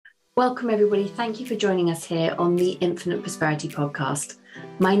Welcome everybody. Thank you for joining us here on the Infinite Prosperity podcast.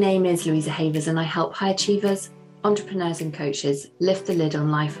 My name is Louisa Havers and I help high achievers, entrepreneurs and coaches lift the lid on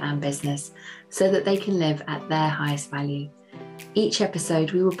life and business so that they can live at their highest value. Each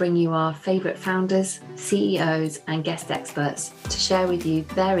episode we will bring you our favourite founders, CEOs and guest experts to share with you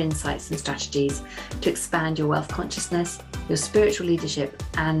their insights and strategies to expand your wealth consciousness, your spiritual leadership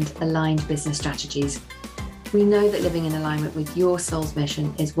and aligned business strategies. We know that living in alignment with your soul's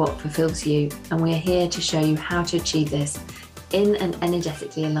mission is what fulfills you, and we are here to show you how to achieve this in an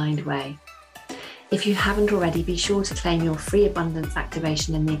energetically aligned way. If you haven't already, be sure to claim your free abundance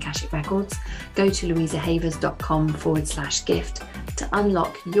activation in the Akashic Records. Go to louisahavers.com/gift to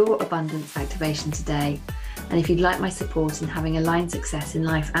unlock your abundance activation today. And if you'd like my support in having aligned success in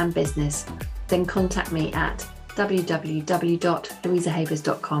life and business, then contact me at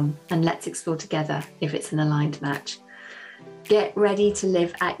www.louisahavers.com and let's explore together if it's an aligned match. Get ready to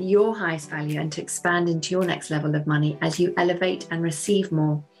live at your highest value and to expand into your next level of money as you elevate and receive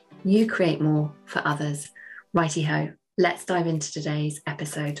more. You create more for others. Righty-ho, let's dive into today's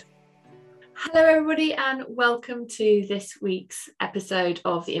episode. Hello everybody and welcome to this week's episode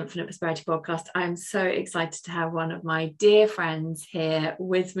of the Infinite Prosperity podcast. I'm so excited to have one of my dear friends here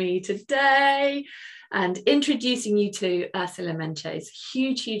with me today and introducing you to Ursula Mentjes.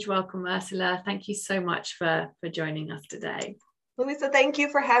 Huge welcome, Ursula. Thank you so much for joining us today. Louisa, thank you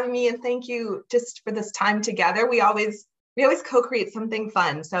for having me and thank you just for this time together. We always co-create something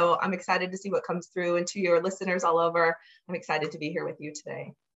fun. So I'm excited to see what comes through, and to your listeners all over, I'm excited to be here with you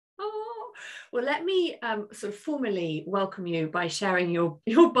today. Well, let me sort of formally welcome you by sharing your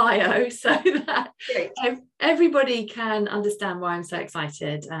bio so that everybody can understand why I'm so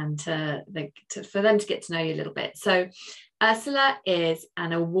excited and for them to get to know you a little bit. So Ursula is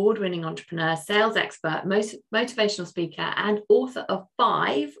an award-winning entrepreneur, sales expert, motivational speaker and author of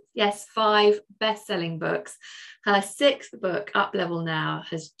five best-selling books. Her sixth book, Uplevel Now,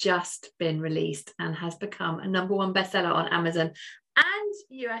 has just been released and has become a #1 bestseller on Amazon and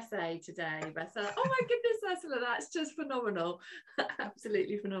USA Today bestseller. Oh my goodness, Ursula, that's just phenomenal.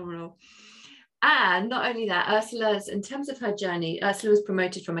 Absolutely phenomenal. And not only that, in terms of her journey, Ursula was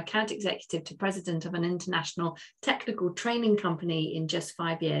promoted from account executive to president of an international technical training company in just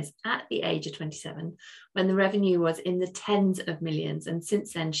 5 years at the age of 27, when the revenue was in the tens of millions. And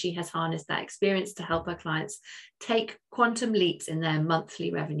since then, she has harnessed that experience to help her clients take quantum leaps in their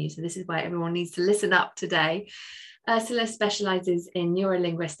monthly revenue. So this is why everyone needs to listen up today. Ursula specializes in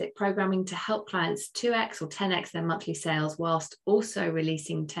neuro-linguistic programming to help clients 2x or 10x their monthly sales, whilst also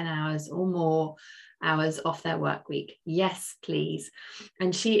releasing 10 hours or more hours off their work week. Yes, please.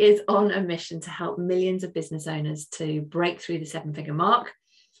 And she is on a mission to help millions of business owners to break through the 7-figure mark.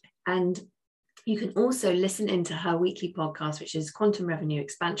 And you can also listen into her weekly podcast, which is Quantum Revenue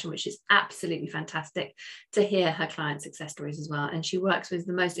Expansion, which is absolutely fantastic to hear her client success stories as well. And she works with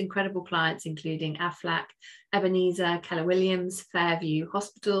the most incredible clients, including Aflac, Ebenezer, Keller Williams, Fairview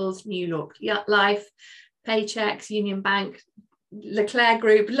Hospitals, New York Life, Paychecks, Union Bank, Leclerc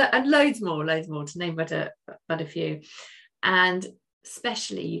Group, and loads more, to name but a few. And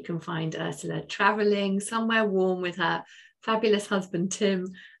especially you can find Ursula traveling somewhere warm with her fabulous husband,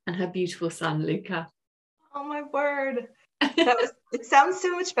 Tim, and her beautiful son, Luca. Oh my word. It sounds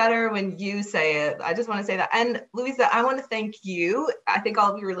so much better when you say it. I just want to say that. And Louisa, I want to thank you. I think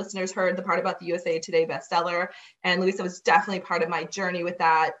all of your listeners heard the part about the USA Today bestseller, and Louisa was definitely part of my journey with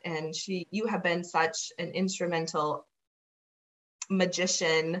that. And you have been such an instrumental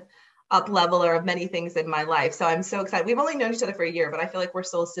magician, up-leveler of many things in my life. So I'm so excited. We've only known each other for a year, but I feel like we're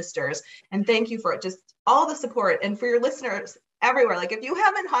soul sisters. And thank you for just all the support. And for your listeners everywhere, like if you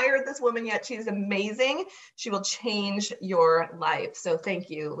haven't hired this woman yet, she's amazing. She will change your life. So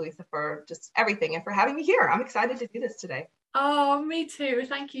thank you, Louisa, for just everything and for having me here. I'm excited to do this today. Oh, me too.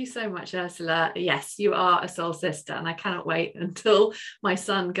 Thank you so much, Ursula. Yes, you are a soul sister, and I cannot wait until my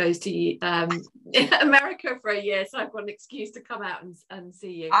son goes to America for a year, so I've got an excuse to come out and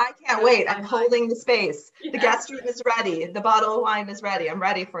see you. I can't wait. I'm holding the space. Yeah. The guest room is ready. The bottle of wine is ready. I'm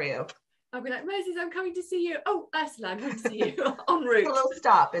ready for you. I'll be like, Moses, I'm coming to see you. Oh, Ursula, I'm going to see you en route. A little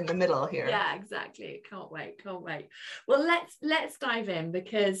stop in the middle here. Yeah, exactly. Can't wait. Well, let's dive in,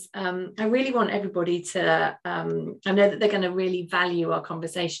 because I really want everybody to, I know that they're going to really value our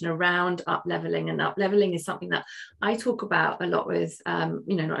conversation around up-leveling, and up-leveling is something that I talk about a lot with, not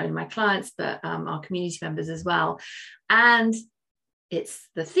only my clients, but our community members as well. And it's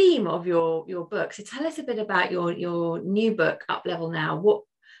the theme of your book. So tell us a bit about your new book, Uplevel Now.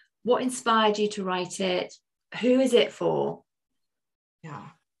 What inspired you to write it? Who is it for? Yeah,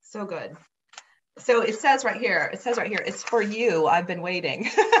 so good. So it says right here, it's for you. I've been waiting.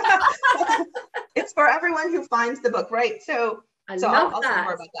 It's for everyone who finds the book, right? So I'll say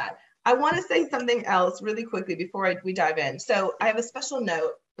more about that. I want to say something else really quickly before we dive in. So I have a special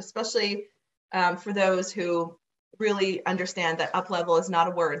note, especially for those who really understand that Uplevel is not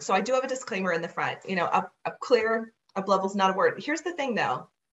a word. So I do have a disclaimer in the front, Uplevel is not a word. Here's the thing though.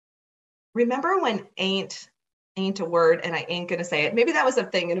 Remember when ain't a word, and I ain't gonna say it. Maybe that was a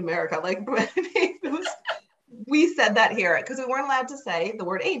thing in America. Like we said that here because we weren't allowed to say the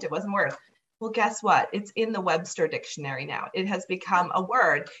word ain't. It wasn't a word. Well, guess what? It's in the Webster dictionary now. It has become a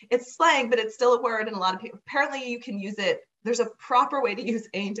word. It's slang, but it's still a word. And a lot of people, apparently you can use it. There's a proper way to use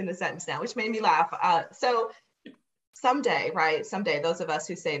ain't in a sentence now, which made me laugh. So someday, those of us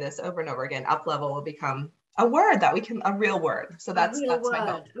who say this over and over again, Uplevel will become a word that a real word. So that's my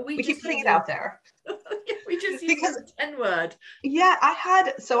hope. We keep putting it out there. We just use the 10 word. Yeah, I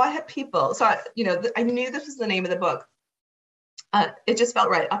had people. So I knew this was the name of the book. It just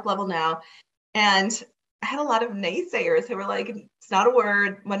felt right. Uplevel now. And I had a lot of naysayers who were like, it's not a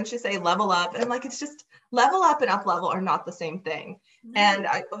word. Why don't you say level up? And I'm like, it's just level up and up level are not the same thing. No. And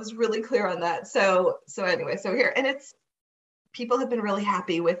I was really clear on that. So anyway, so here, and people have been really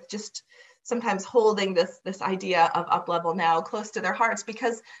happy with just sometimes holding this idea of Uplevel now close to their hearts,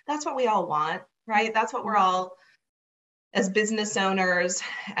 because that's what we all want, right? That's what we're all, as business owners,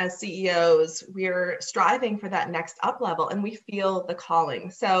 as CEOs, we're striving for that next Uplevel, and we feel the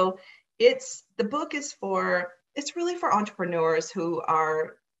calling. So the book is it's really for entrepreneurs who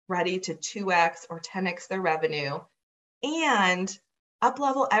are ready to 2x or 10x their revenue and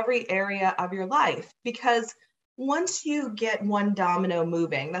Uplevel every area of your life. Because once you get one domino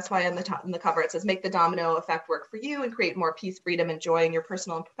moving, that's why on the cover it says, make the domino effect work for you and create more peace, freedom, and joy in your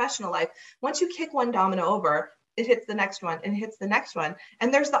personal and professional life. Once you kick one domino over, it hits the next one and hits the next one.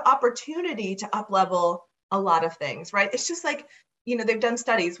 And there's the opportunity to Uplevel a lot of things, right? It's just like, they've done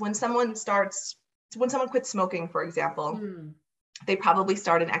studies. When someone quits smoking, for example, they probably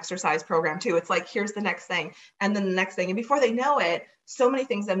start an exercise program too. It's like, here's the next thing, and then the next thing. And before they know it, so many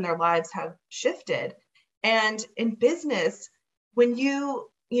things in their lives have shifted. And in business, when you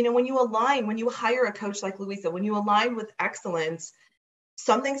align, when you hire a coach like Louisa, when you align with excellence,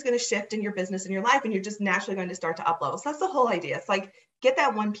 something's going to shift in your business and your life, and you're just naturally going to start to Uplevel. So that's the whole idea. It's like, get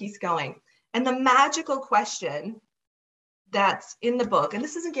that one piece going. And the magical question that's in the book, and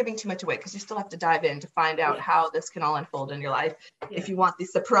this isn't giving too much away because you still have to dive in to find out how this can all unfold in your life if you want the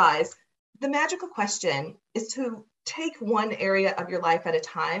surprise. The magical question is to take one area of your life at a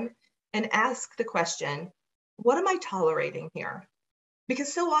time and ask the question, what am I tolerating here?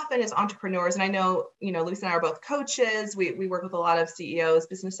 Because so often as entrepreneurs, and I know, Lucy and I are both coaches, we work with a lot of CEOs,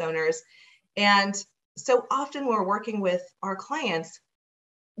 business owners, and so often when we're working with our clients,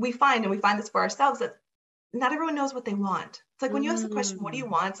 we find this for ourselves, that not everyone knows what they want. It's like when you ask the question, what do you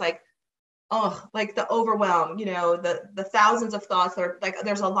want? It's like, like the overwhelm, the thousands of thoughts that are like,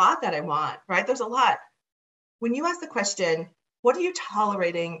 there's a lot that I want, right? There's a lot. When you ask the question, what are you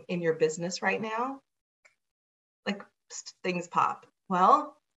tolerating in your business right now? Like things pop.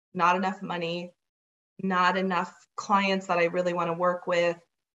 Well, not enough money, not enough clients that I really want to work with.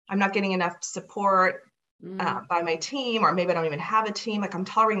 I'm not getting enough support by my team, or maybe I don't even have a team. Like I'm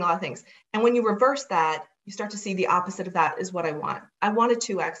tolerating a lot of things. And when you reverse that, you start to see the opposite of that is what I want. I want a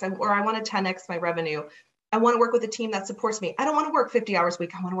 2x, or I want to 10x my revenue. I want to work with a team that supports me. I don't want to work 50 hours a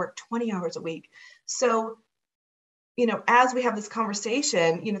week. I want to work 20 hours a week. So, as we have this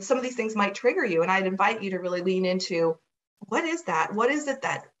conversation, some of these things might trigger you, and I'd invite you to really lean into, what is that? What is it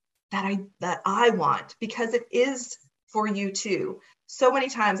that I want? Because it is for you too. So many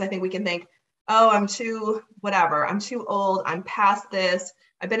times I think we can think, I'm too old. I'm past this.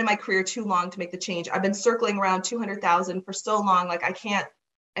 I've been in my career too long to make the change. I've been circling around 200,000 for so long. Like I can't,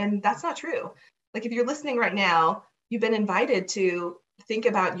 and that's not true. Like if you're listening right now, you've been invited to think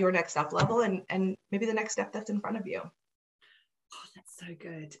about your next Uplevel and maybe the next step that's in front of you. Oh, that's so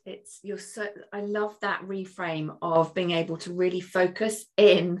good. I love that reframe of being able to really focus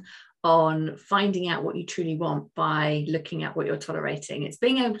in on finding out what you truly want by looking at what you're tolerating. It's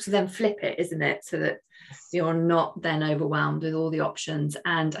being able to then flip it, isn't it? So that you're not then overwhelmed with all the options.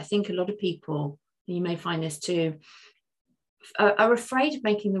 And I think a lot of people, you may find this too, are afraid of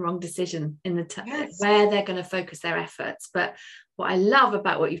making the wrong decision in where they're going to focus their efforts. But what I love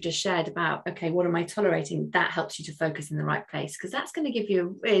about what you've just shared about, okay, what am I tolerating? That helps you to focus in the right place, because that's going to give you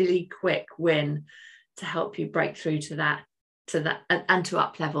a really quick win to help you break through to that and to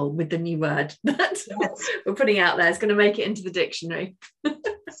Uplevel with the new word that we're putting out there. It's going to make it into the dictionary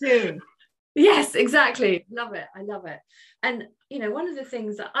soon. Yes, exactly. Love it. I love it. And one of the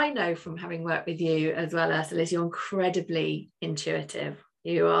things that I know from having worked with you as well, Ursula, is you're incredibly intuitive.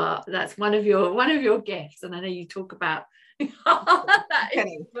 That's one of your gifts. And I know you talk about that in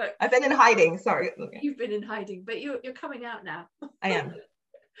the book. I've been in hiding. Sorry. You've been in hiding, but you're coming out now. I am.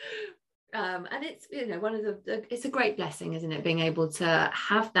 And it's, one of it's a great blessing, isn't it? Being able to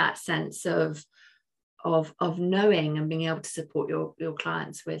have that sense of knowing and being able to support your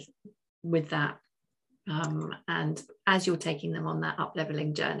clients with that. And as you're taking them on that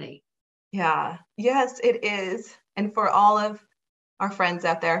up-leveling journey. Yeah. Yes, it is. And for all of our friends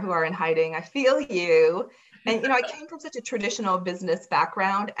out there who are in hiding, I feel you. And, I came from such a traditional business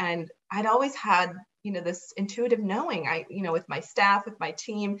background, and I'd always had, this intuitive knowing, with my staff, with my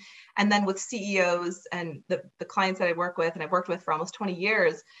team, and then with CEOs and the clients that I work with, and I've worked with for almost 20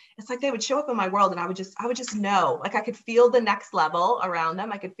 years. It's like they would show up in my world and I would just know, like I could feel the next level around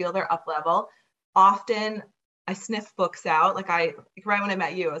them. I could feel their up level. Often I sniff books out. Right when I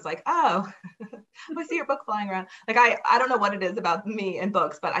met you, I was like, oh, I see your book flying around. Like, I don't know what it is about me and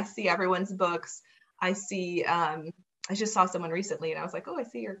books, but I see everyone's books. I see, I just saw someone recently and I was like, oh, I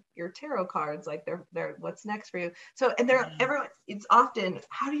see your tarot cards. Like they're what's next for you. So, and everyone, it's often,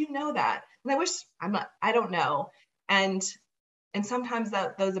 how do you know that? And I don't know. And sometimes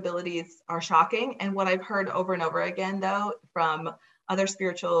those abilities are shocking. And what I've heard over and over again, though, from other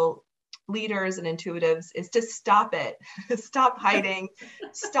spiritual leaders and intuitives is to stop it, stop hiding,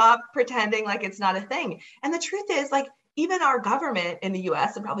 stop pretending like it's not a thing. And the truth is, like, even our government in the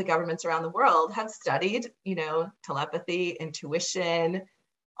US and probably governments around the world have studied, telepathy, intuition,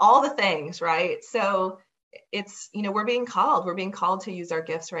 all the things, right? So it's, we're being called to use our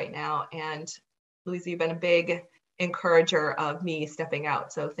gifts right now. And Louisa, you've been a big encourager of me stepping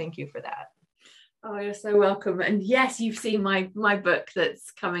out. So thank you for that. Oh, you're so welcome. And yes, you've seen my book that's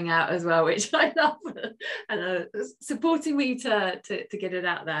coming out as well, which I love, and supporting me to get it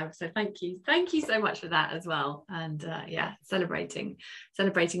out there. So thank you so much for that as well. And celebrating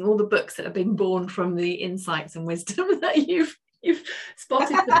all the books that have been born from the insights and wisdom that you've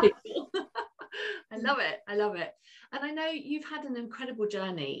spotted for people. I love it. And I know you've had an incredible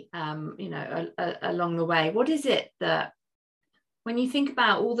journey, along the way. What is it that, when you think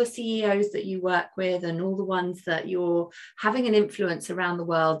about all the CEOs that you work with and all the ones that you're having an influence around the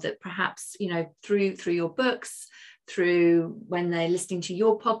world, that perhaps, through your books, through when they're listening to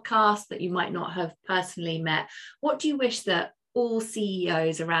your podcast that you might not have personally met, what do you wish that all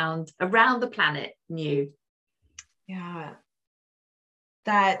CEOs around the planet knew? Yeah,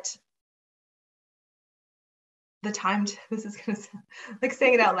 that the time, this is going to sound like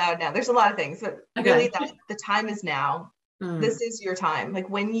saying it out loud now. There's a lot of things, but really that the time is now. This is your time. Like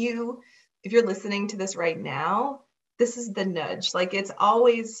if you're listening to this right now, this is the nudge. Like it's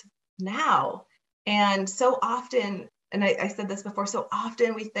always now. And so often, and I said this before, so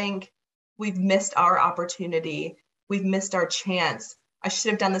often we think we've missed our opportunity. We've missed our chance. I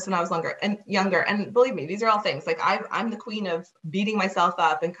should have done this when I was younger. And believe me, these are all things. Like I'm the queen of beating myself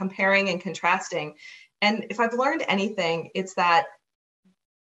up and comparing and contrasting. And if I've learned anything, it's that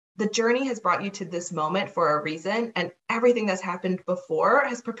the journey has brought you to this moment for a reason, and everything that's happened before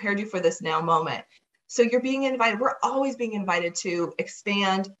has prepared you for this now moment. So you're being invited. We're always being invited to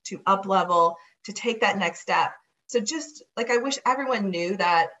expand, to up level, to take that next step. So just like, I wish everyone knew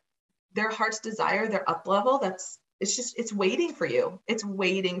that their heart's desire, their up level, it's waiting for you. It's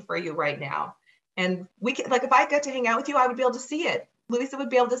waiting for you right now. And we can, like, if I got to hang out with you, I would be able to see it. Louisa would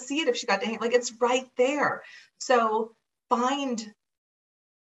be able to see it if she got to hang, like, it's right there. So find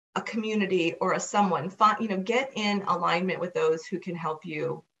a community or someone, get in alignment with those who can help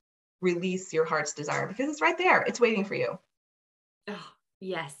you release your heart's desire, because it's right there. It's waiting for you. Oh,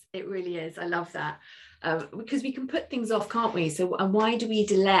 yes, it really is. I love that. Because we can put things off, can't we? So, and why do we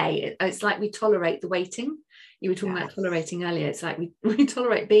delay? It's like we tolerate the waiting. You were talking about tolerating earlier. It's like we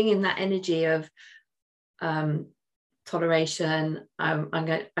tolerate being in that energy of toleration.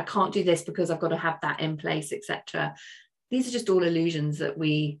 I can't do this because I've got to have that in place, etc. These are just all illusions that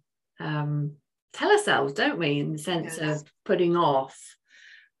we tell ourselves, don't we, in the sense of putting off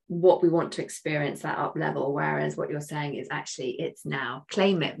what we want to experience, that up level, whereas what you're saying is actually it's now.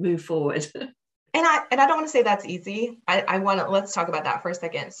 Claim it, move forward. And I don't want to say that's easy. Let's talk about that for a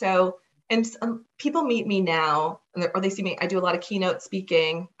second. So, and people meet me now, or they see me, I do a lot of keynote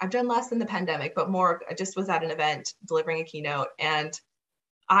speaking. I've done less in the pandemic, but more, I just was at an event delivering a keynote, and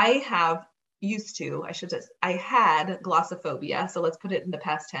I had glossophobia. So let's put it in the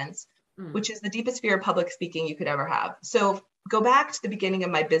past tense, which is the deepest fear of public speaking you could ever have. So go back to the beginning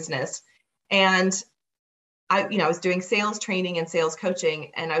of my business, and I was doing sales training and sales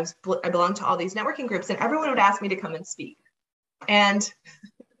coaching, and I belonged to all these networking groups, and everyone would ask me to come and speak. And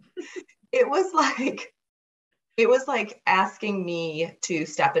it was like asking me to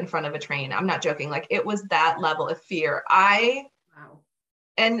step in front of a train. I'm not joking. Like, it was that level of fear. Wow.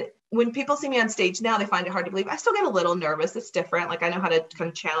 And when people see me on stage now, they find it hard to believe. I still get a little nervous. It's different. Like, I know how to kind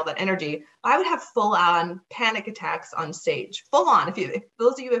of channel that energy. I would have full on panic attacks on stage, full on. If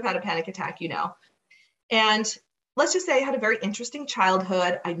those of you have had a panic attack, you know. And let's just say I had a very interesting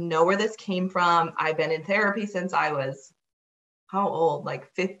childhood. I know where this came from. I've been in therapy since I was, how old? Like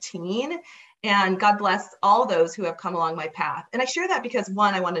 15. And God bless all those who have come along my path. And I share that because,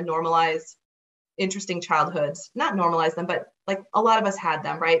 one, I want to normalize interesting childhoods, not normalize them, but like a lot of us had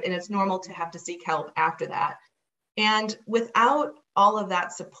them, right? And it's normal to have to seek help after that. And without all of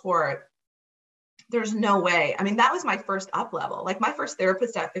that support, there's no way. I mean, that was my first up level. Like, my first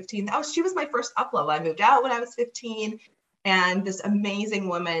therapist at 15, she was my first up level. I moved out when I was 15, and this amazing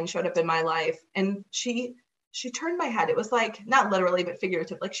woman showed up in my life, and she turned my head. It was like, not literally, but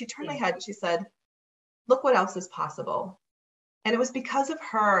figuratively. Like, she turned my head and she said, look what else is possible. And it was because of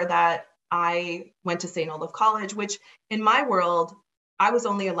her that I went to St. Olaf College, which in my world, I was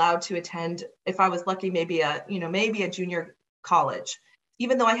only allowed to attend, if I was lucky, maybe a junior college,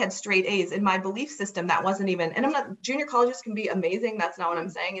 even though I had straight A's. In my belief system, that wasn't even, and junior colleges can be amazing. That's not what I'm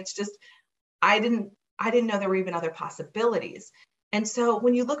saying. It's just, I didn't know there were even other possibilities. And so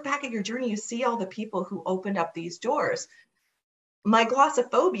when you look back at your journey, you see all the people who opened up these doors. My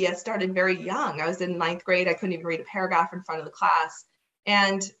glossophobia started very young. I was in 9th grade. I couldn't even read a paragraph in front of the class.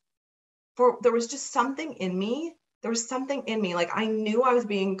 And there was just something in me. There was something in me. Like, I knew I was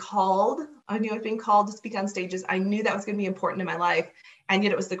being called. I knew I was being called to speak on stages. I knew that was going to be important in my life. And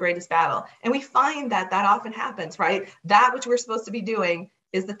yet it was the greatest battle. And we find that often happens, right? That which we're supposed to be doing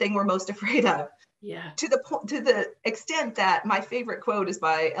is the thing we're most afraid of. Yeah. To the extent that my favorite quote is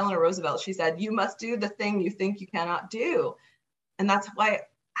by Eleanor Roosevelt. She said, "You must do the thing you think you cannot do." And that's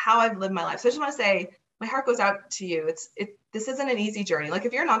how I've lived my life. So I just want to say, my heart goes out to you. This isn't an easy journey. Like,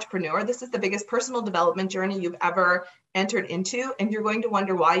 if you're an entrepreneur, this is the biggest personal development journey you've ever entered into. And you're going to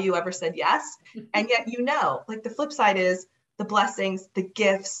wonder why you ever said yes. And yet, like, the flip side is the blessings, the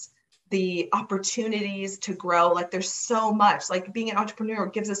gifts, the opportunities to grow. Like, there's so much. Like, being an entrepreneur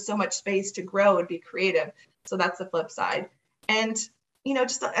gives us so much space to grow and be creative. So that's the flip side. And,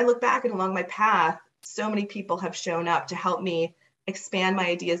 just I look back and along my path, so many people have shown up to help me expand my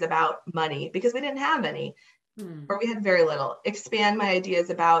ideas about money, because we didn't have any, or we had very little. Expand my ideas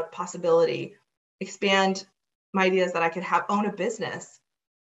about possibility, expand my ideas that I could own a business.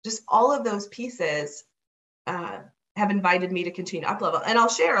 Just all of those pieces have invited me to continue to Uplevel. And I'll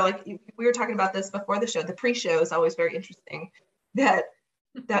share, like, we were talking about this before the show. The pre-show is always very interesting. That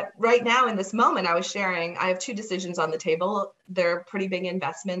right now in this moment, I was sharing, I have 2 decisions on the table. They're pretty big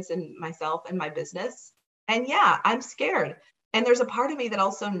investments in myself and my business. And yeah, I'm scared. And there's a part of me that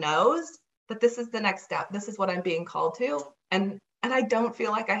also knows that this is the next step. This is what I'm being called to. And I don't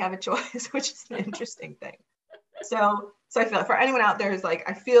feel like I have a choice, which is an interesting thing. So I feel, for anyone out there who's like,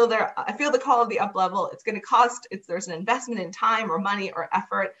 I feel the call of the Uplevel. It's going to cost, there's an investment in time or money or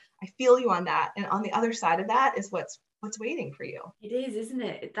effort. I feel you on that. And on the other side of that is what's waiting for you. It is, isn't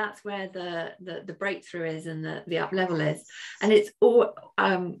it? That's where the breakthrough is, and the Uplevel is. And it's all,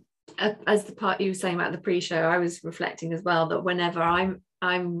 as the part you were saying about the pre-show, I was reflecting as well that whenever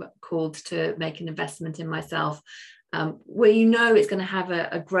I'm called to make an investment in myself, where it's going to have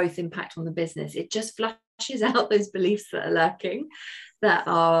a growth impact on the business, it just flushes out those beliefs that are lurking, that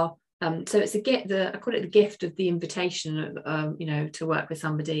are so it's I call it the gift of the invitation, to work with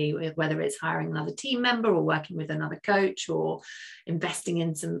somebody, whether it's hiring another team member or working with another coach or investing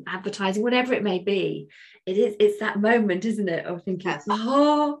in some advertising, whatever it may be. It's that moment, isn't it, of thinking, yes.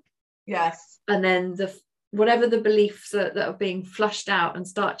 Oh yes, and then whatever the beliefs that are being flushed out and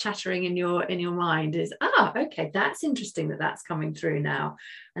start chattering in your mind is, okay, that's interesting that's coming through now.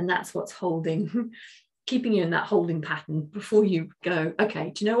 And that's what's keeping you in that holding pattern before you go,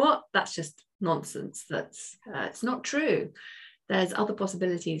 okay, do you know what? That's just nonsense. It's not true. There's other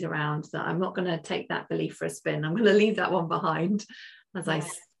possibilities around that. I'm not going to take that belief for a spin. I'm going to leave that one behind as I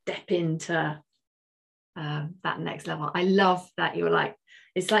step into that next level. I love that you're like,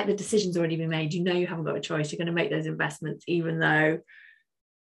 it's like the decision's already been made. You haven't got a choice. You're going to make those investments, even though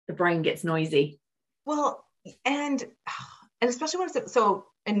the brain gets noisy. Well, and especially when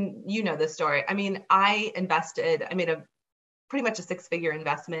and this story. I mean, I made pretty much a 6-figure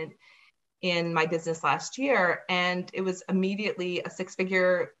investment in my business last year. And it was immediately a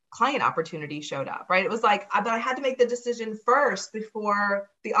 6-figure client opportunity showed up, right? It was like, but I had to make the decision first before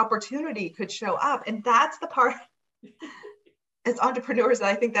the opportunity could show up. And that's the part as entrepreneurs that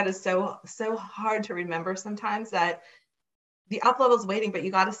I think that is so hard to remember sometimes, that the up level is waiting, but you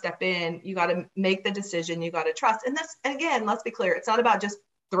got to step in, you got to make the decision, you got to trust. And that's, and again, let's be clear, it's not about just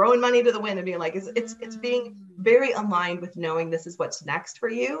throwing money to the wind and being like, it's being very aligned with knowing this is what's next for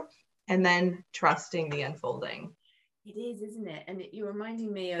you, and then trusting the unfolding. It is, isn't it? And you're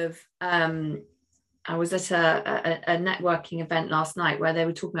reminding me of, I was at a networking event last night where they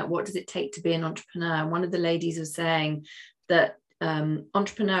were talking about what does it take to be an entrepreneur. And one of the ladies was saying that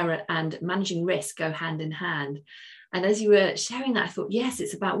entrepreneur and managing risk go hand in hand. And as you were sharing that, I thought, yes,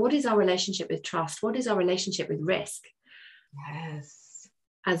 it's about what is our relationship with trust? What is our relationship with risk? Yes.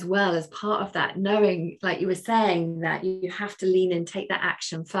 As well as part of that, knowing, like you were saying, that you have to lean in, take that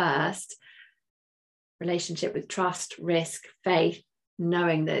action first. Relationship with trust, risk, faith,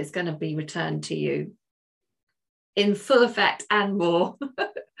 knowing that it's going to be returned to you in full effect and more,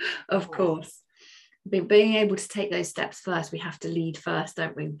 of course. Being able to take those steps first, we have to lead first,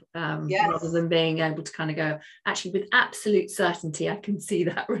 don't we? Yes. Rather than being able to kind of go, actually, with absolute certainty, I can see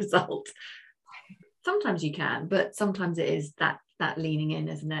that result. Sometimes you can, but sometimes it is that leaning in,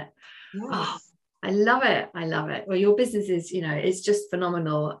 isn't it? Yes. Oh, I love it. I love it. Well, your business is, it's just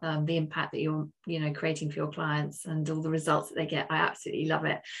phenomenal. The impact that you're, creating for your clients and all the results that they get. I absolutely love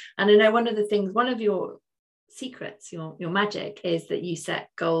it. And I know one of your secrets, your magic, is that you set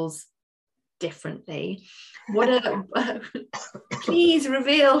goals differently. Please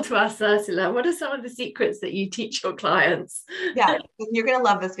reveal to us, Ursula, what are some of the secrets that you teach your clients? Yeah, you're going to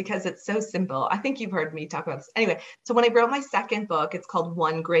love this because it's so simple. I think you've heard me talk about this. Anyway, so when I wrote my second book, it's called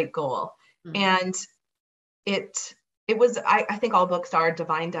One Great Goal. And it was, I think all books are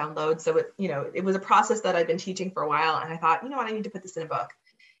divine downloads. So it was a process that I've been teaching for a while. And I thought, what, I need to put this in a book.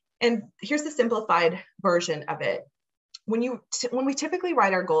 And here's the simplified version of it. When we typically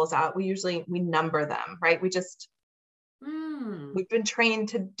write our goals out, we number them, right? We've been trained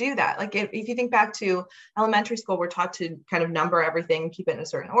to do that. Like if you think back to elementary school, we're taught to kind of number everything, keep it in a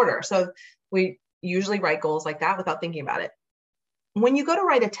certain order. So we usually write goals like that without thinking about it. When you go to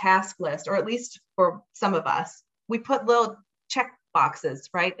write a task list, or at least for some of us, we put little check boxes,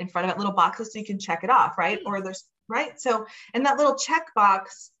 right, in front of it, little boxes so you can check it off, right? Or there's, right? So, and that little check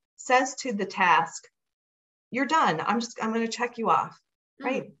box says to the task, you're done. I'm going to check you off,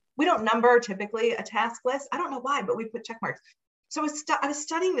 right? We don't number typically a task list. I don't know why, but we put check marks. So I was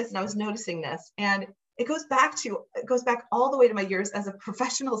studying this and I was noticing this, and it goes back all the way to my years as a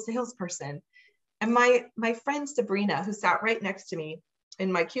professional salesperson. And my friend Sabrina, who sat right next to me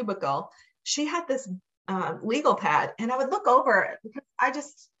in my cubicle, she had this legal pad, and I would look over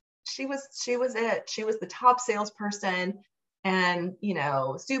because she was it. She was the top salesperson, and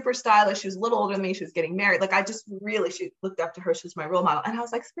super stylish. She was a little older than me. She was getting married. Like she looked up to her. She was my role model. And I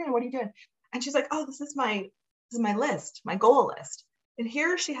was like, Sabrina, what are you doing? And she's like, oh, this is my list, my goal list. And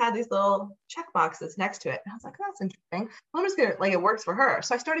here she had these little check boxes next to it. And I was like, oh, that's interesting. Well, I'm just gonna, it works for her.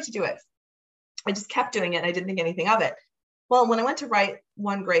 So I started to do it. I just kept doing it and I didn't think anything of it. Well, when I went to write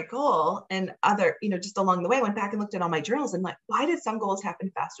One Great Goal and other, just along the way, I went back and looked at all my journals and why did some goals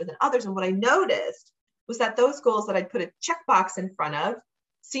happen faster than others? And what I noticed was that those goals that I'd put a checkbox in front of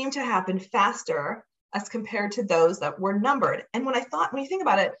seemed to happen faster as compared to those that were numbered. And when you think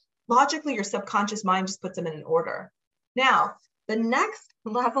about it, logically, your subconscious mind just puts them in an order. Now, the next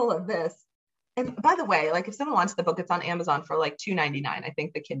level of this, and by the way, if someone wants the book, it's on Amazon for $2.99, I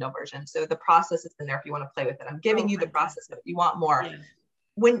think, the Kindle version. So the process is in there if you want to play with it. I'm giving you the process if you want more. Yeah.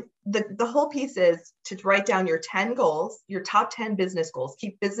 When the whole piece is to write down your 10 goals, your top 10 business goals.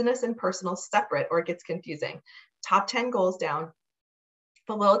 Keep business and personal separate or it gets confusing. Top 10 goals down,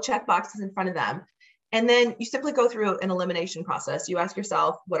 put little check boxes in front of them. And then you simply go through an elimination process. You ask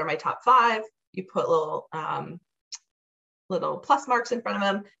yourself, what are my top 5? You put little plus marks in front of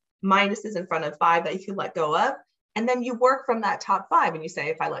them, minuses in front of 5 that you can let go of. And then you work from that top 5 and you say,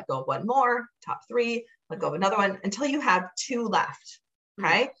 if I let go of one more, top 3, let go of another one until you have 2 left.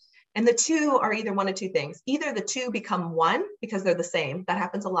 Okay. And the 2 are either one of 2 things. Either the 2 become 1 because they're the same. That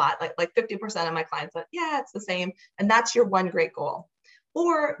happens a lot. Like 50% of my clients are, yeah, it's the same. And that's your one great goal.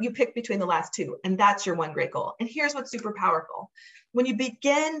 Or you pick between the last 2 and that's your one great goal. And here's what's super powerful. When you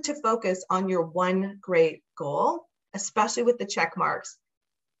begin to focus on your one great goal, especially with the check marks,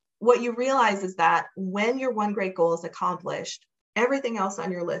 what you realize is that when your one great goal is accomplished, everything else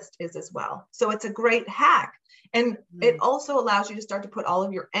on your list is as well. So it's a great hack. And it also allows you to start to put all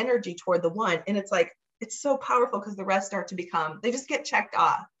of your energy toward the one. And it's so powerful because the rest start to they just get checked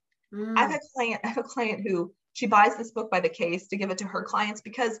off. I have a client who she buys this book by the case to give it to her clients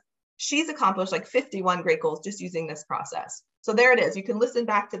because she's accomplished 51 great goals just using this process. So there it is. You can listen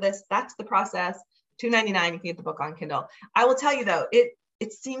back to this. That's the process. $2.99. You can get the book on Kindle. I will tell you though,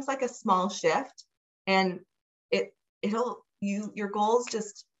 it seems like a small shift, and it'll your goals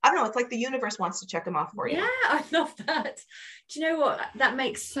just, I don't know, it's like the universe wants to check them off for you. Yeah, I love that. Do you know what? That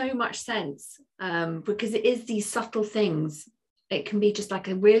makes so much sense, because it is these subtle things. It can be just like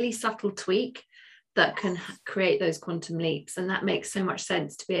a really subtle tweak that can create those quantum leaps. And that makes so much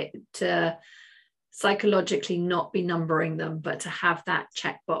sense to psychologically not be numbering them, but to have that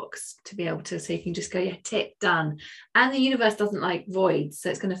checkbox to be able to, so you can just go, yeah, tick, done. And the universe doesn't like voids, so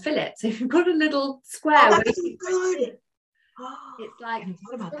it's going to fill it. So if you've got a little square, that's so good. It's like, it's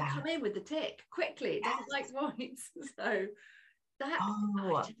got to come in with the tick quickly. It doesn't like voids. So that,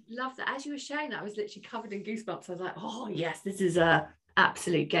 I just love that. As you were sharing that, I was literally covered in goosebumps. I was like, oh yes, this is a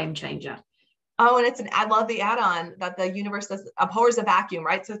absolute game changer. Oh, and I love the add-on that the universe abhors a vacuum,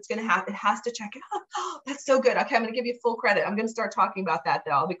 right? So it has to check it out. Oh, that's so good. Okay, I'm going to give you full credit. I'm going to start talking about that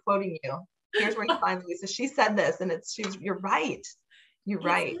though. I'll be quoting you. Here's where you find Lisa. She said this, and you're right. You're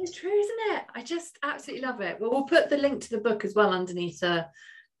right. It's so true, isn't it? I just absolutely love it. Well, we'll put the link to the book as well underneath the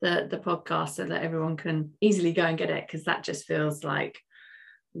podcast so that everyone can easily go and get it, because that just feels like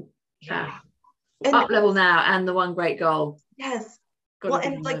Uplevel now and the one great goal. Yes. Well,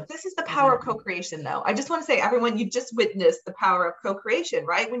 and like this is the power of co-creation though. I just want to say, everyone, you just witnessed the power of co-creation,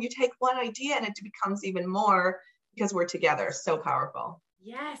 right? When you take one idea and it becomes even more because we're together. So powerful.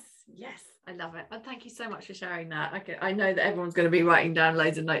 Yes. I love it. And thank you so much for sharing that. Okay, I know that everyone's going to be writing down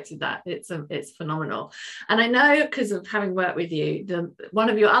loads of notes of that. It's phenomenal. And I know, because of having worked with you, one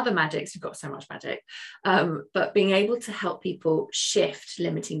of your other magics, you've got so much magic, but being able to help people shift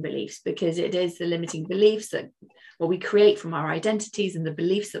limiting beliefs, because it is the limiting beliefs that we create from our identities and the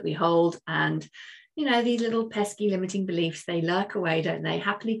beliefs that we hold. And these little pesky limiting beliefs, they lurk away, don't they?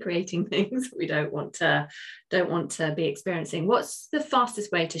 Happily creating things that we don't want to be experiencing. What's the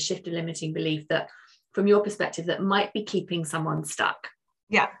fastest way to shift a limiting belief that, from your perspective, that might be keeping someone stuck?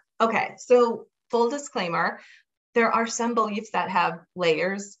 Yeah. Okay. So full disclaimer, there are some beliefs that have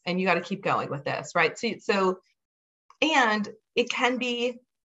layers, and you got to keep going with this, right? So, and it can be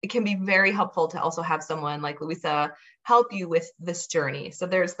very helpful to also have someone like Louisa help you with this journey. So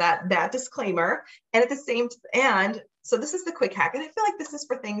there's that disclaimer. And so this is the quick hack. And I feel like this is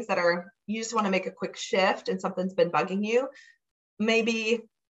for things that you just want to make a quick shift and something's been bugging you. Maybe,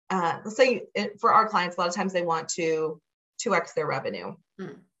 let's say for our clients, a lot of times they want to 2x their revenue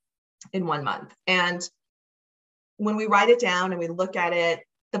in 1 month. And when we write it down and we look at it,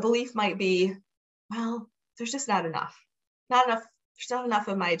 the belief might be, well, there's just not enough. There's not enough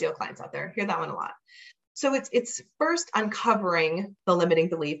of my ideal clients out there. Hear that one a lot. So it's first uncovering the limiting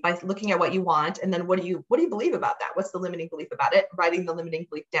belief by looking at what you want, and then what do you believe about that? What's the limiting belief about it? Writing the limiting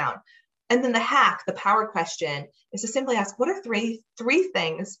belief down. And then the hack, the power question, is to simply ask, what are three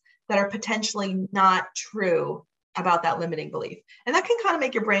things that are potentially not true about that limiting belief? And that can kind of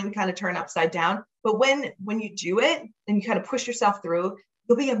make your brain kind of turn upside down. But when you do it and you kind of push yourself through,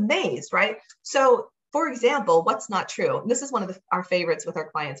 you'll be amazed, right? So for example, what's not true? And this is one of our favorites with our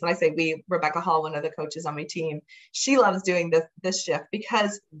clients. When I say we, Rebecca Hall, one of the coaches on my team, she loves doing this shift,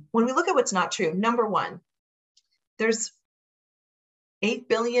 because when we look at what's not true, number one, there's 8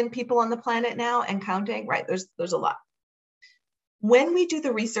 billion people on the planet now and counting, right? There's a lot. When we do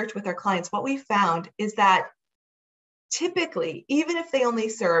the research with our clients, what we found is that typically, even if they only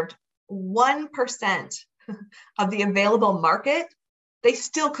served 1% of the available market, they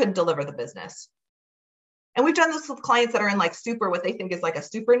still couldn't deliver the business. And we've done this with clients that are in like what they think is like a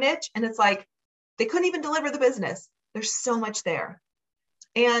super niche. And it's like, they couldn't even deliver the business. There's so much there.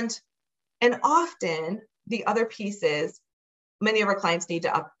 And often the other pieces, many of our clients need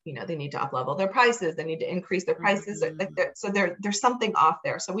to they need to up level their prices. They need to increase their prices. So there's something off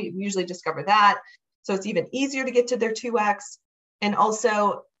there. So we usually discover that. So it's even easier to get to their 2x. And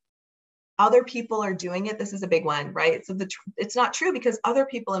also, other people are doing it. This is a big one, right? So it's not true, because other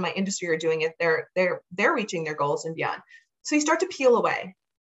people in my industry are doing it. They're reaching their goals and beyond. So you start to peel away,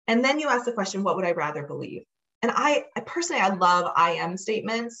 and then you ask the question, what would I rather believe? And I personally, I love I am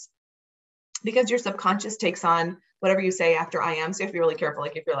statements, because your subconscious takes on whatever you say after I am. So you have to be really careful.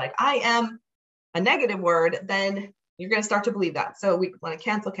 Like if you're like, I am a negative word, then you're going to start to believe that. So we want to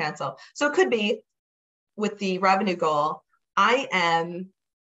cancel. So it could be with the revenue goal, I am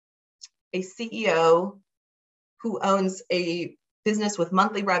a CEO who owns a business with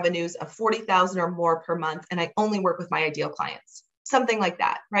monthly revenues of 40,000 or more per month, and I only work with my ideal clients. Something like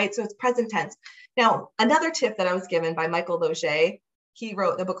that, right? So it's present tense. Now, another tip that I was given by Michael Loge, he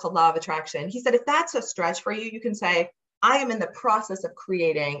wrote the book called Law of Attraction. He said, if that's a stretch for you, you can say, I am in the process of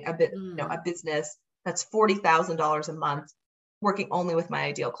creating a business that's $40,000 a month, working only with my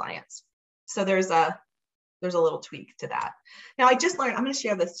ideal clients. So there's there's a little tweak to that. Now I just learned, I'm going to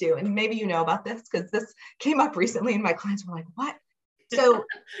share this too. And maybe you know about this because this came up recently and my clients were like, what? So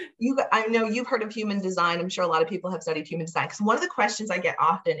I know you've heard of human design. I'm sure a lot of people have studied human design, because one of the questions I get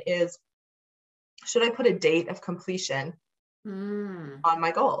often is, should I put a date of completion on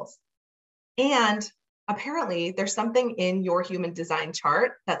my goals? And apparently there's something in your human design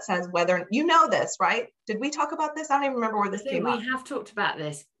chart that says whether, you know this, right? Did we talk about this? I don't even remember where this came up. We have talked about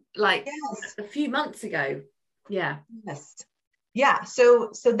this like a few months ago. Yeah. Yes. Yeah.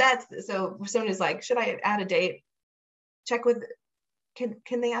 So someone is like, should I add a date? Check with,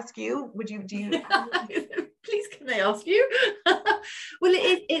 can they ask you? Do you? Please, can they ask you? Well,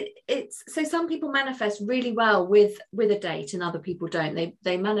 it's so some people manifest really well with a date and other people don't.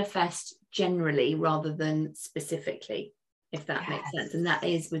 They manifest generally rather than specifically, if that makes sense. And that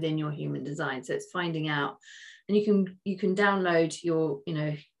is within your human design. So it's finding out, and you can download your,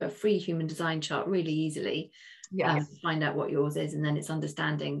 a free human design chart really easily. Find out what yours is, and then it's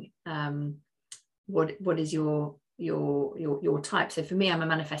understanding what is your type. So for me, I'm a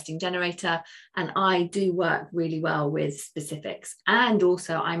manifesting generator, and I do work really well with specifics, and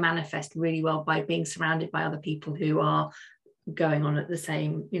also I manifest really well by being surrounded by other people who are going on at the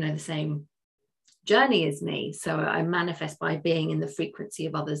same journey as me. So I manifest by being in the frequency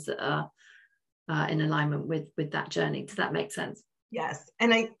of others that are in alignment with that journey. Does that make sense? Yes.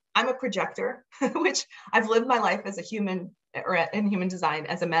 And I'm a projector, which I've lived my life as a human, or in human design,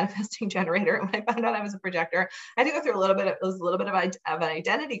 as a manifesting generator. And when I found out I was a projector, I had to go through a little bit of an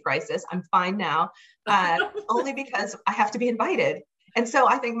identity crisis. I'm fine now, only because I have to be invited. And so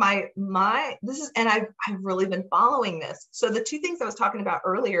I think I've really been following this. So the two things I was talking about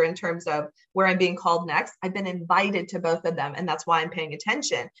earlier in terms of where I'm being called next, I've been invited to both of them. And that's why I'm paying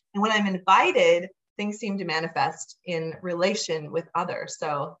attention. And when I'm invited, things seem to manifest in relation with others.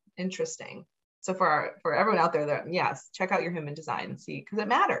 So interesting. So for everyone out there, yes, check out your human design and see, because it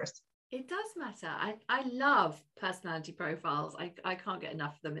matters. It does matter. I love personality profiles. I can't get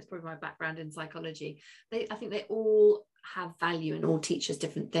enough of them. It's probably my background in psychology. I think they all have value and all teach us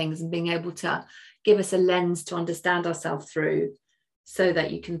different things, and being able to give us a lens to understand ourselves through, so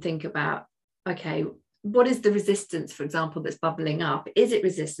that you can think about, okay, what is the resistance, for example, that's bubbling up? Is it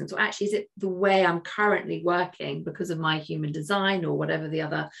resistance, or actually is it the way I'm currently working because of my human design or whatever the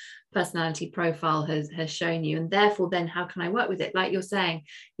other personality profile has shown you? And therefore then how can I work with it? Like you're saying,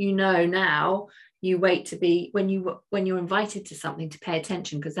 now you wait to be, when you're invited to something, to pay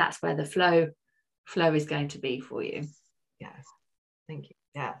attention, because that's where the flow is going to be for you. Yes. Thank you.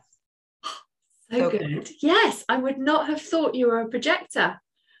 Yes. So good. Yes. I would not have thought you were a projector.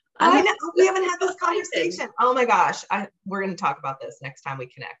 I know, we haven't had this conversation. Oh my gosh. We're going to talk about this next time we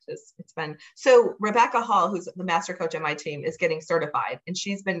connect. It's been, so Rebecca Hall, who's the master coach on my team, is getting certified, and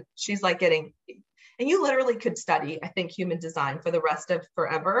she's like getting, and you literally could study, I think, human design for the rest of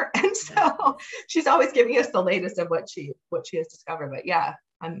forever. And so she's always giving us the latest of what she has discovered. But yeah,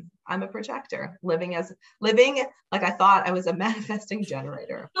 I'm a projector, living like I thought I was a manifesting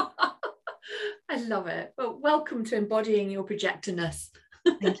generator. I love it. Well, welcome to embodying your projectorness.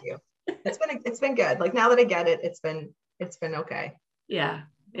 Thank you. It's been good. Like, now that I get it, it's been okay. Yeah.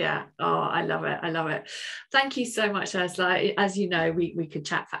 Oh, I love it. Thank you so much, Ursula. As you know, we could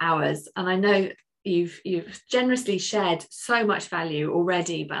chat for hours, and I know you've generously shared so much value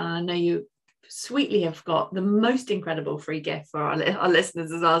already, but I know you sweetly have got the most incredible free gift for our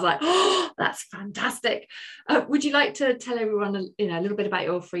listeners as well. I was like, oh, that's fantastic. Would you like to tell everyone a little bit about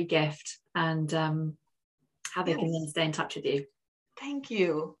your free gift and how they can then stay in touch with you? Thank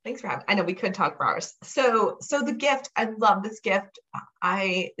you. Thanks for having me. I know we could talk for hours. So the gift, I love this gift.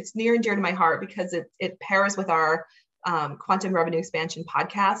 It's near and dear to my heart because it pairs with our Quantum Revenue Expansion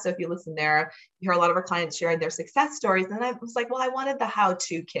podcast. So if you listen there, you hear a lot of our clients sharing their success stories. And I was like, well, I wanted the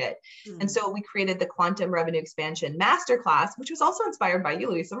how-to kit. And so we created the Quantum Revenue Expansion Masterclass, which was also inspired by you,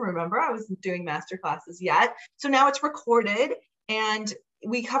 Lisa. Remember, I wasn't doing masterclasses yet. So now it's recorded, and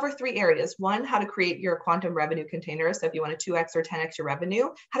we cover 3 areas. 1, how to create your quantum revenue container. So if you want to 2x or 10x your revenue,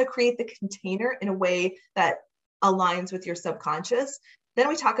 how to create the container in a way that aligns with your subconscious. Then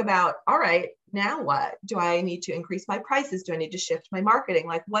we talk about, all right, now what? Do I need to increase my prices? Do I need to shift my marketing?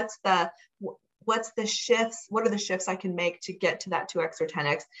 Like, what's the shifts? What are the shifts I can make to get to that 2x or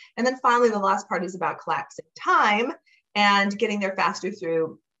 10x? And then finally, the last part is about collapsing time and getting there faster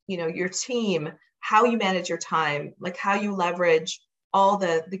through, your team, how you manage your time, like how you leverage all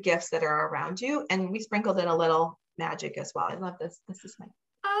the gifts that are around you. And we sprinkled in a little magic as well. I love this. This is my.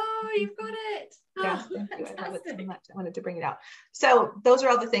 Oh, you've got it. Yes, thank you. I love it so much. I wanted to bring it out. So those are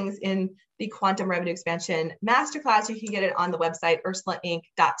all the things in the Quantum Revenue Expansion Masterclass. You can get it on the website,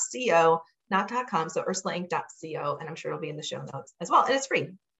 ursulainc.co. not.com, so ursulainc.co, and I'm sure it'll be in the show notes as well, and it's free,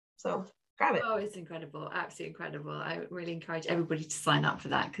 so grab it. Oh, it's incredible, absolutely incredible. I really encourage everybody to sign up for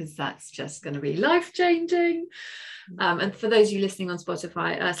that, because that's just going to be life-changing. And for those of you listening on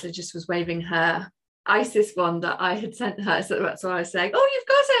Spotify, Ursula just was waving her ISIS wand that I had sent her, so that's why I was saying, oh, you've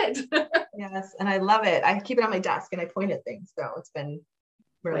got it. Yes, and I love it. I keep it on my desk and I point at things, so it's been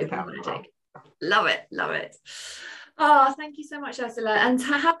really powerful. Love it, love it. Oh, thank you so much, Ursula. And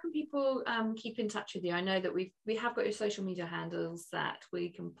how can people keep in touch with you? I know that we have got your social media handles that we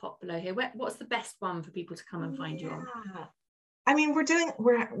can pop below here. What's the best one for people to come and find you on? I mean,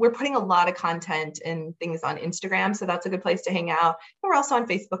 we're putting a lot of content and things on Instagram, so that's a good place to hang out. We're also on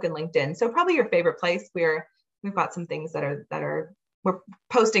Facebook and LinkedIn, so probably your favorite place. We've got some things that are we're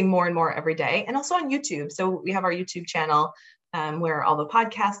posting more and more every day, and also on YouTube. So we have our YouTube channel where all the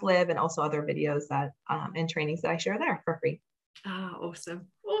podcasts live, and also other videos that and trainings that I share there for free. Ah, awesome.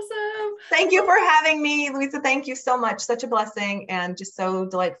 Thank you for having me, Louisa. Thank you so much. Such a blessing, and just so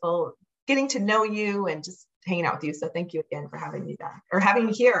delightful getting to know you and just hanging out with you. So thank you again for having me back, or having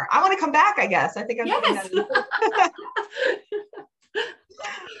me here. I want to come back, I guess. I think I'm yes.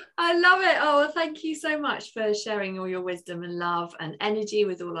 I love it. Oh, thank you so much for sharing all your wisdom and love and energy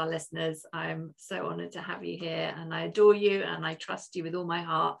with all our listeners. I'm so honored to have you here, and I adore you and I trust you with all my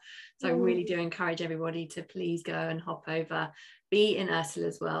heart. So I really do encourage everybody to please go and hop over, be in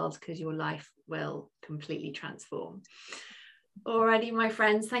Ursula's world, because your life will completely transform. Alrighty, my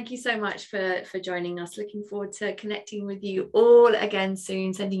friends, thank you so much for joining us. Looking forward to connecting with you all again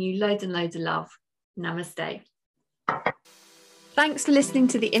soon. Sending you loads and loads of love. Namaste. Thanks for listening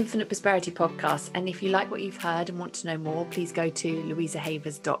to the Infinite Prosperity Podcast. And if you like what you've heard and want to know more, please go to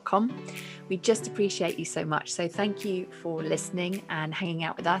louisahavers.com. We just appreciate you so much. So thank you for listening and hanging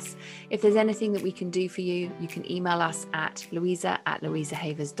out with us. If there's anything that we can do for you, you can email us at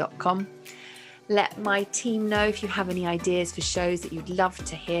louisa@louisahavers.com. Let my team know if you have any ideas for shows that you'd love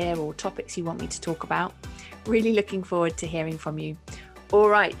to hear or topics you want me to talk about. Really looking forward to hearing from you. All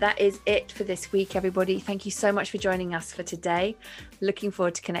right, that is it for this week, everybody. Thank you so much for joining us for today. Looking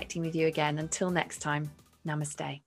forward to connecting with you again. Until next time, namaste.